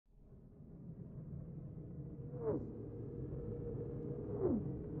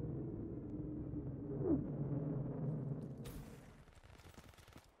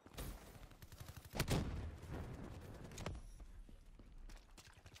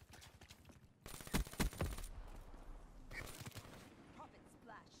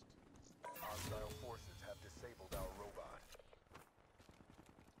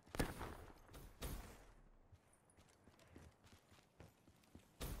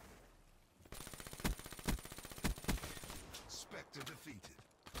Sector defeated.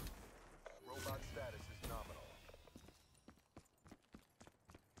 Robot status is nominal.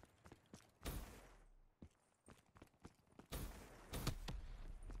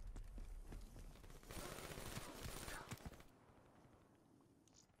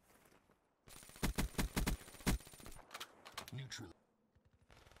 Neutral.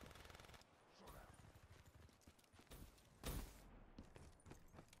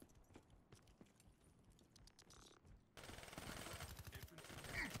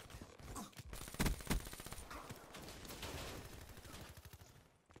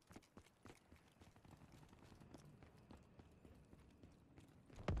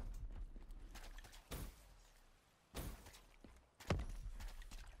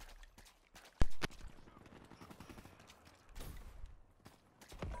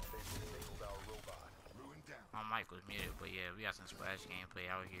 My mic was muted, but yeah, we got some splash gameplay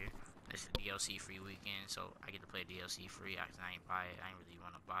out here. This is DLC free weekend, so I get to play DLC free. I ain't buy it. I ain't really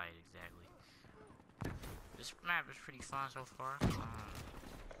want to buy it exactly. This map is pretty fun so far.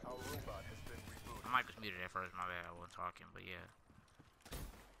 Our robot has been rebooted. My mic was muted at first. My bad, I wasn't talking, but yeah,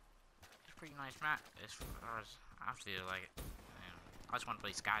 it's a pretty nice map as far as I feel like it. Man, I just want to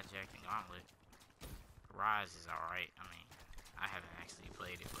play Skyjack and Gauntlet. Rise is alright. I mean, I haven't actually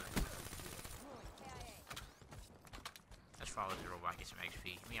played it, but let's follow the robot, get some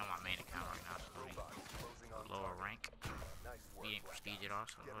XP. Me on my main account right now, so lower rank. We ain't prestige at all,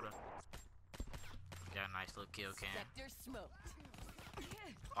 so hold up. Got a nice little kill cam.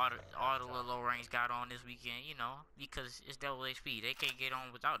 All the little low ranks got on this weekend, you know, because it's double XP. They can't get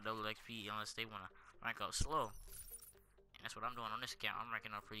on without double XP unless they want to rank up slow. And that's what I'm doing on this account. I'm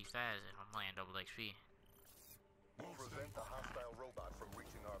ranking up pretty fast if I'm playing double XP. Prevent the hostile robot from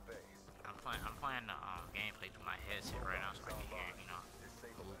reaching our base. I'm playing the gameplay through my headset right now, so I can hear, you know,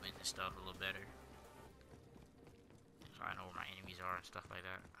 movement and stuff a little better. So I know where my enemies are and stuff like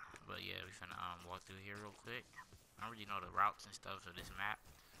that. But yeah, we finna walk through here real quick. I don't really know the routes and stuff of this map.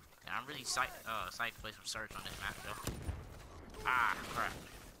 And I'm really psyched to play some search on this map though. Ah, crap.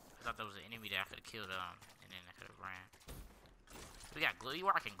 I thought there was an enemy that I could have killed and then I could have ran. We got glitch.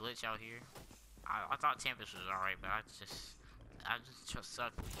 I can glitch out here. I thought Tempest was alright, but I just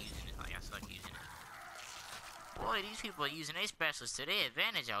suck using it. Like I suck using it. Boy, these people are using their specialists to their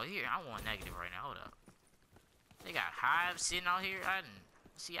advantage out here. I want negative right now. Hold up. They got hives sitting out here. I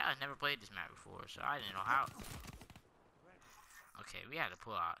never played this map before, so I didn't know how. Okay, we had to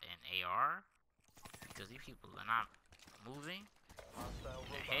pull out an AR because these people are not moving.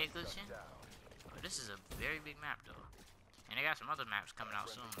 They're head glitching. But this is a very big map though. And they got some other maps coming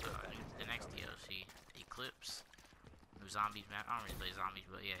out soon. The next DLC, Eclipse, new zombies map. I don't really play zombies,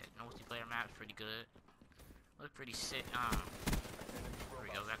 but yeah, multiplayer map's pretty good. Look pretty sick. Here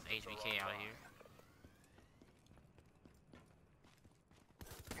we go. Got the HBK out here.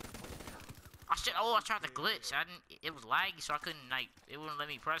 Oh, I tried to glitch. It was laggy, so I couldn't it wouldn't let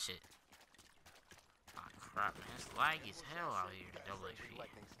me press it. Oh crap, man, it's laggy as hell out here. Double HP.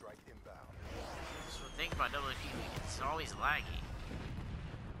 That's the thing about double HP. It's always laggy.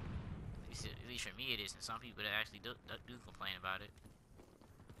 At least for me it is, and some people that actually do complain about it.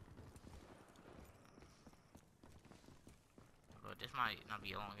 But this might not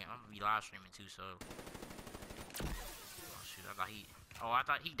be a long game. I'm gonna be live streaming too, so. Oh shoot, I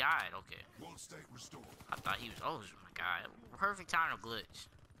thought he died. Okay. One state restored. I thought he was. Oh my god. Perfect time to glitch.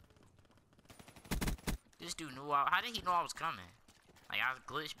 This dude knew how did he know I was coming? Like I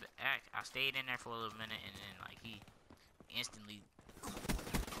glitched back. I stayed in there for a little minute and then like he instantly.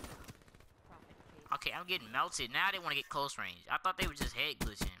 Okay, I'm getting melted. Now they want to get close range. I thought they were just head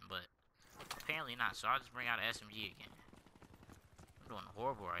glitching, but apparently not. So I'll just bring out an SMG again. I'm doing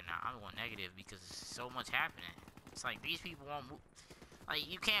horrible right now. I'm going negative because there's so much happening. It's like these people won't move. Like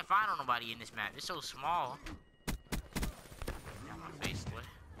you can't find nobody in this map. It's so small. Got my face split.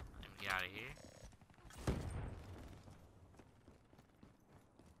 Let me get out of here.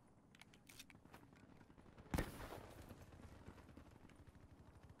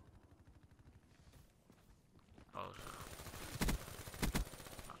 Oh,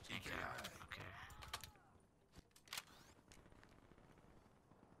 thank God. Okay.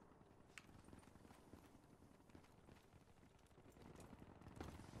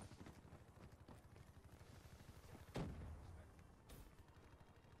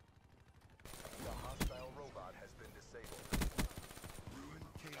 The hostile robot has been disabled. Ruin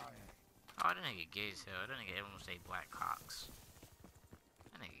KIA. Oh, that nigga gay as hell. That nigga everyone say black cocks.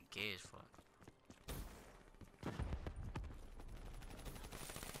 That nigga gay as fuck.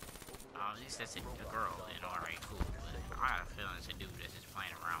 At least that's a girl, and alright, cool. But I got a feeling it's a dude that's just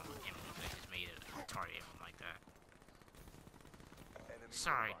playing around with him that just made a retarded him like that.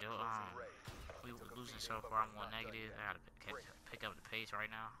 Sorry, dude. We were losing so far. I'm going negative. I gotta pick up the pace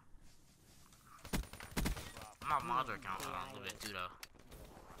right now. I'm on my other account a little bit too, though.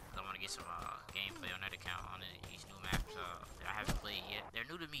 I want to get some gameplay on that account on these new maps that I haven't played yet. They're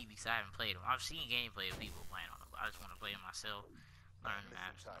new to me because I haven't played them. I've seen gameplay of people playing on them, but I just want to play them myself, learn the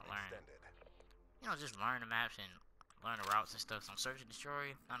maps, just learn the maps and learn the routes and stuff. So I'm Search and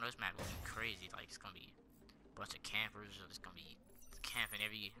Destroy. I know this map is crazy. Like, it's gonna be a bunch of campers. It's gonna be camping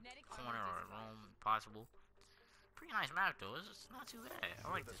every corner or room possible. Pretty nice map though. It's not too bad. I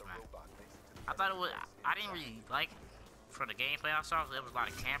like this map. I thought it was. I didn't really like it for the gameplay I saw. There was a lot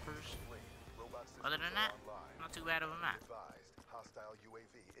of campers. Other than that, not too bad of a map.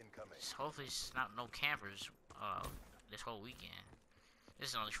 Hopefully, it's not no campers this whole weekend. This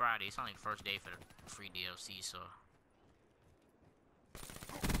is only Friday. It's only the first day for the free DLC, so.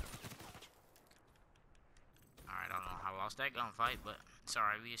 Alright, I don't know how I lost that gunfight, but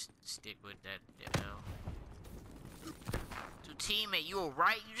sorry, we just stick with that L. To teammate, you were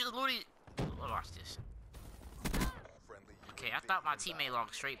right. You just literally lost this. Okay, I thought my teammate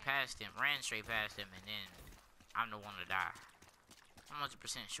walked straight past him, ran straight past him, and then I'm the one to die. I'm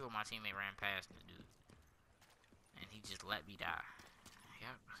 100% sure my teammate ran past the dude, and he just let me die.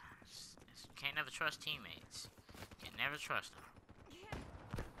 Yep. Can't never trust teammates. Can never trust them.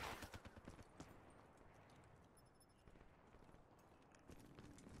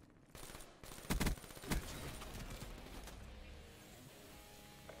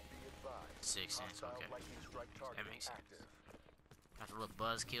 $6 cents, okay. That makes sense. Got the little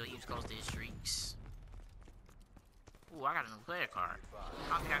buzzkill. He was close to his streaks. Ooh, I got a new player card.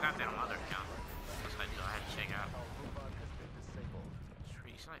 I don't think I got that on my other account. That's what I do. I had to check out.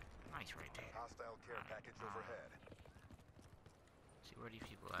 Streaks, like, nice right there. See where these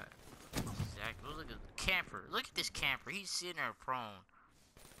people at. Exactly. Look at the camper. Look at this camper. He's sitting there prone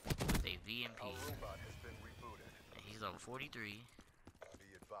with a VMP. And he's level 43.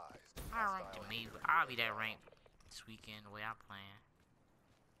 Not ranked to me, but I'll be that ranked this weekend the way I'm playing.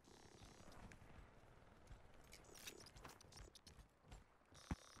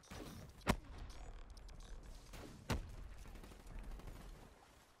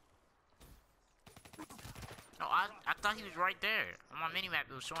 No, I thought he was right there. On my minimap,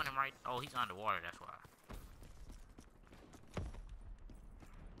 it was showing him right. Oh, he's underwater, that's why.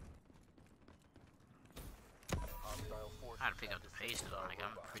 I had to pick up the pace though. Like,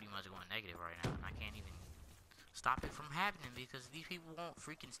 I'm pretty much going negative right now. And I can't even stop it from happening because these people won't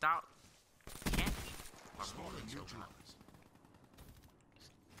freaking stop camping or moving so much.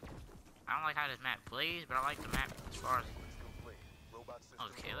 I don't like how this map plays, but I like the map as far as.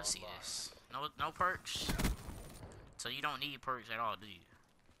 Okay, let's see this. No perks. So you don't need perks at all, do you?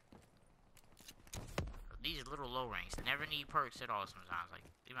 These little low ranks never need perks at all. Sometimes, like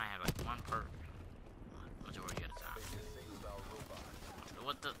they might have like one perk majority of the time.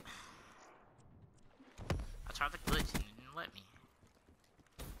 What the? I tried to glitch and it didn't let me.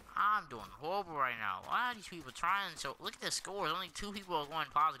 I'm doing horrible right now. Why are these people trying so? Look at the scores. Only 2 people are going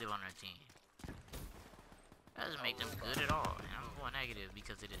positive on their team. That doesn't make them good at all. And I'm going negative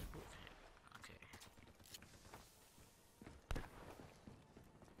because it is bullshit. Okay.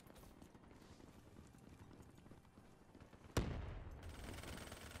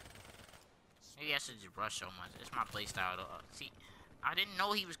 Maybe I should just rush so much. It's my playstyle though. See, I didn't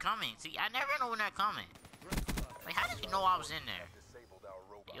know he was coming. See, I never know when they're coming. Like, how did you know I was in there?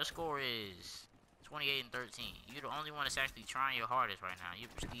 Your score is 28 and 13. You're the only one that's actually trying your hardest right now. Your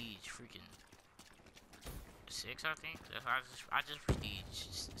prestige freaking 6, I think. I just prestige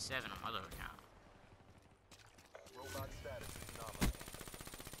 7 on my other account. Alright,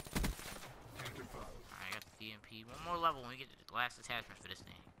 I got the DMP. One more level when we get the last attachment for this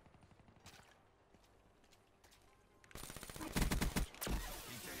thing.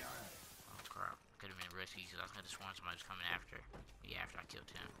 Oh crap. Could have been risky because I was going to sworn somebody was coming after. Yeah, after I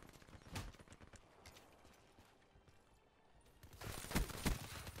killed him.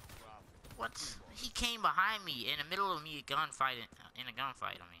 What? He came behind me in the middle of me gunfighting. In a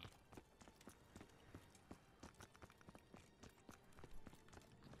gunfight, I mean.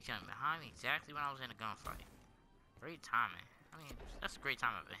 He came behind me exactly when I was in a gunfight. Great timing. I mean, that's a great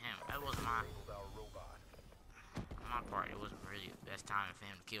timing for him. That wasn't on my part. It wasn't really the best timing for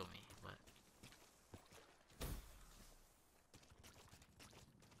him to kill me, but.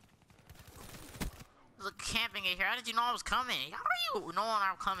 Look, camping in here. How did you know I was coming? How are you knowing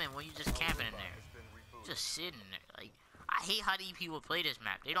I'm coming when you just camping in there? Just sitting there. Like, I hate how these people play this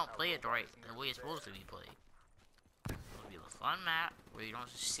map. They don't play it the way it's supposed to be played. It'll be a fun map where you don't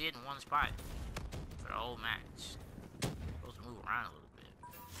just sit in one spot for the whole match. You're supposed to move around a little bit.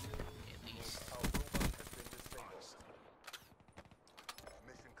 least. Our robot has been disabled.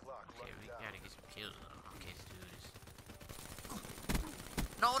 Mission clock Okay, running we down. gotta get some kills though. Okay, let's do this.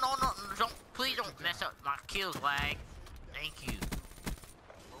 No, no, no, don't, please don't mess up my kills, lag. Thank you.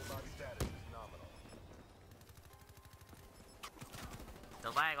 Robot status is nominal.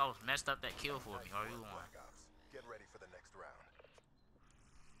 The lag almost messed up that kill for me. Or you won. Black Ops. Get ready for the next round.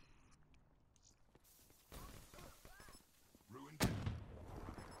 Ruined.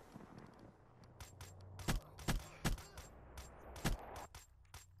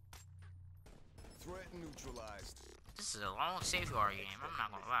 Threat neutralized. This is a long safeguard game. I'm not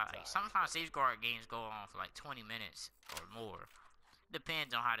gonna lie. Like, sometimes safeguard games go on for like 20 minutes or more.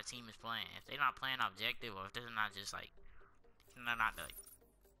 Depends on how the team is playing. If they're not playing objective, or if they're not just like, they're not like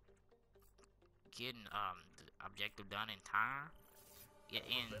getting the objective done in time, it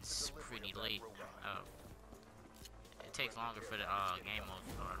ends pretty late. It takes longer for the game mode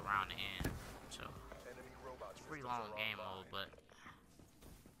or around the end. So Enemy robot pretty systems long are game online. mode, but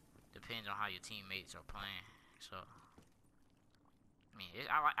depends on how your teammates are playing. So I mean,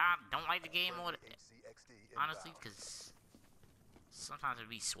 I don't like the game mode HCXD honestly, inbound. because sometimes there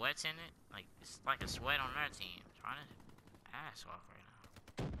be sweats in it. Like, it's like a sweat on their team. Trying to ass off right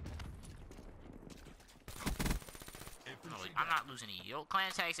now. No, I'm not losing to you. Yo,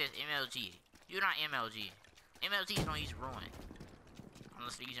 clan tag says MLG. You're not MLG. MLGs don't use ruin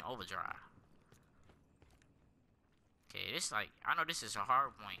unless they're using overdrive. Okay, this like, I know this is a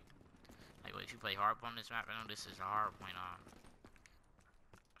hard point. Like, if you play hard on this map, I know this is a hard point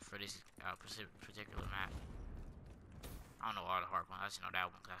for this particular map. I don't know all the hard points. I just know that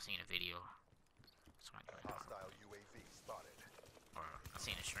one because I seen a video. Somebody played hard. Hostile UAV spotted. Or I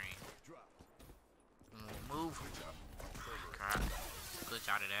seen a stream. Drop. Move. Crap. Glitch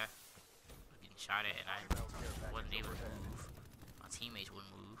out of that. Getting shot at and I wasn't able to move. My teammates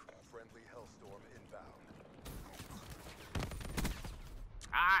wouldn't move. Friendly Hellstorm inbound.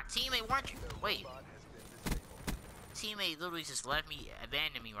 Ah, teammate, weren't you? Wait. Robot has been disabled. Teammate literally just left me,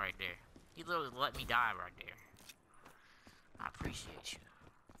 abandoned me right there. He literally let me die right there. I appreciate you.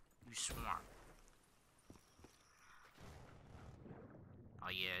 You smart. Oh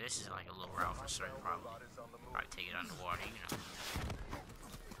yeah, this is like a little route for certain, probably. Robot is on the move. Probably take it underwater, you know.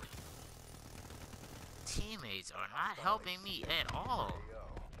 Teammates are not helping me at all. AO.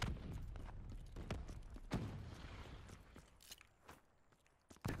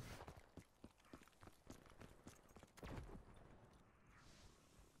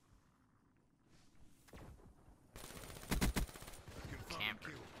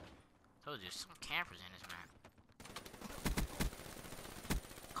 Camper. Told you, some campers in this map.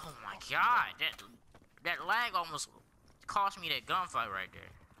 Oh my god, that lag almost cost me that gunfight right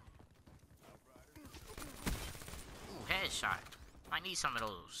there. Ooh, headshot. I need some of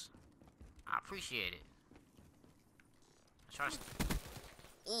those. I appreciate it. I try to...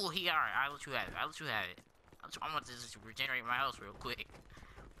 Ooh, he alright. I'll let you have it. I'll let you have it. I'm going to just regenerate my health real quick.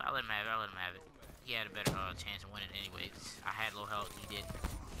 But I'll let him have it. I'll let him have it. He had a better chance of winning anyways. I had low health. He didn't.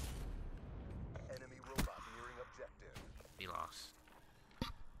 Enemy robot nearing objective. He lost.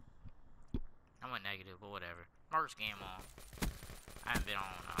 I went negative, but whatever. First game on. I haven't been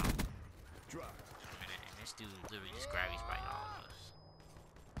on Drop. a minute, and this dude literally just gravity spiked all of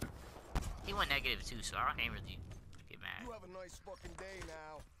us. He went negative too, so I can't really get mad. You have a nice fucking day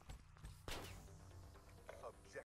now.